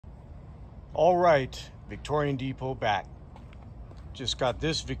All right, Victorian Depot back. Just got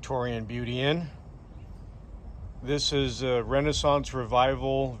this Victorian beauty in. This is a Renaissance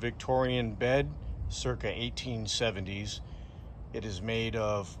Revival Victorian bed, circa 1870s. It is made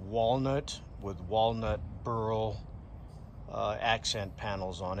of walnut with walnut burl accent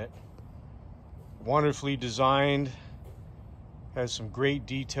panels on it. Wonderfully designed, has some great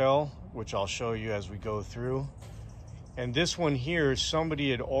detail, which I'll show you as we go through. And this one here,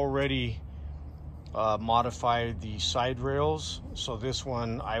 somebody had already modified the side rails, so this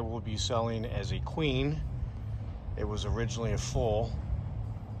one I will be selling as a queen. It was originally a full,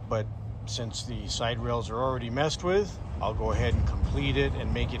 but since the side rails are already messed with, I'll go ahead and complete it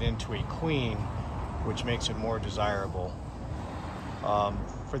and make it into a queen, which makes it more desirable.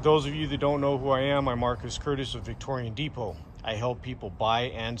 For those of you that don't know who I am, I'm Marcus Curtis of Victorian Depot. I help people buy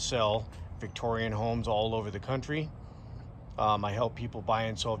and sell Victorian homes all over the country. I help people buy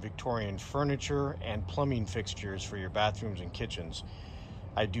and sell Victorian furniture and plumbing fixtures for your bathrooms and kitchens.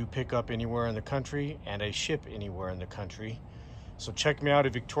 I do pick up anywhere in the country, and I ship anywhere in the country. So check me out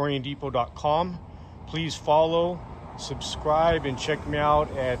at victoriandepot.com. Please follow, subscribe, and check me out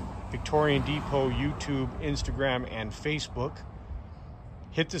at Victorian Depot YouTube, Instagram, and Facebook.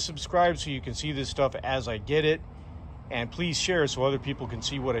 Hit the subscribe so you can see this stuff as I get it, and please share so other people can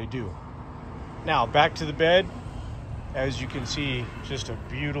see what I do. Now back to the bed. As you can see, just a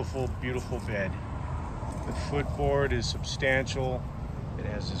beautiful, beautiful bed. The footboard is substantial. It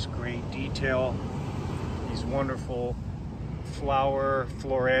has this great detail. These wonderful flower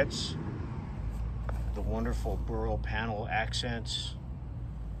florets. The wonderful burl panel accents.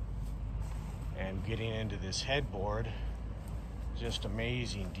 And getting into this headboard, just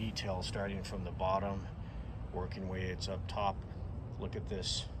amazing detail starting from the bottom, working way it's up top. Look at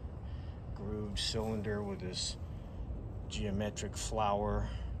this grooved cylinder with this geometric flower,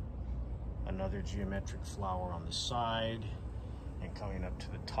 another geometric flower on the side, and coming up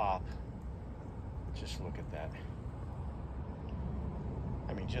to the top. Just look at that.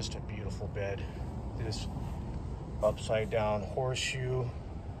 I mean, just a beautiful bed. This upside down horseshoe,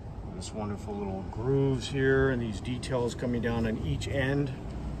 this wonderful little grooves here, and these details coming down on each end.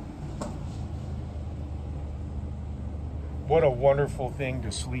 What a wonderful thing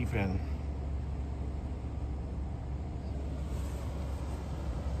to sleep in.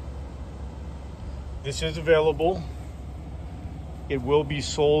 This is available. It will be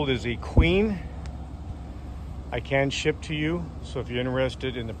sold as a queen. I can ship to you, so if you're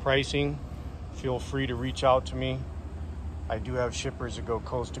interested in the pricing, feel free to reach out to me. I do have shippers that go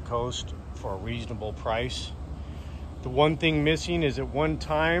coast to coast for a reasonable price. The one thing missing is at one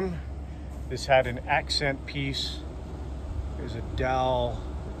time, this had an accent piece. There's a dowel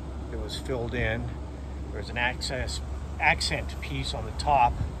that was filled in. There's an accent piece on the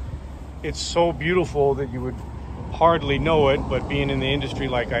top. It's so beautiful that you would hardly know it, but being in the industry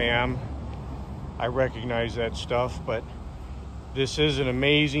like I am, I recognize that stuff. But this is an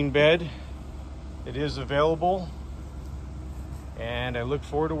amazing bed. It is available, and I look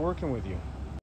forward to working with you.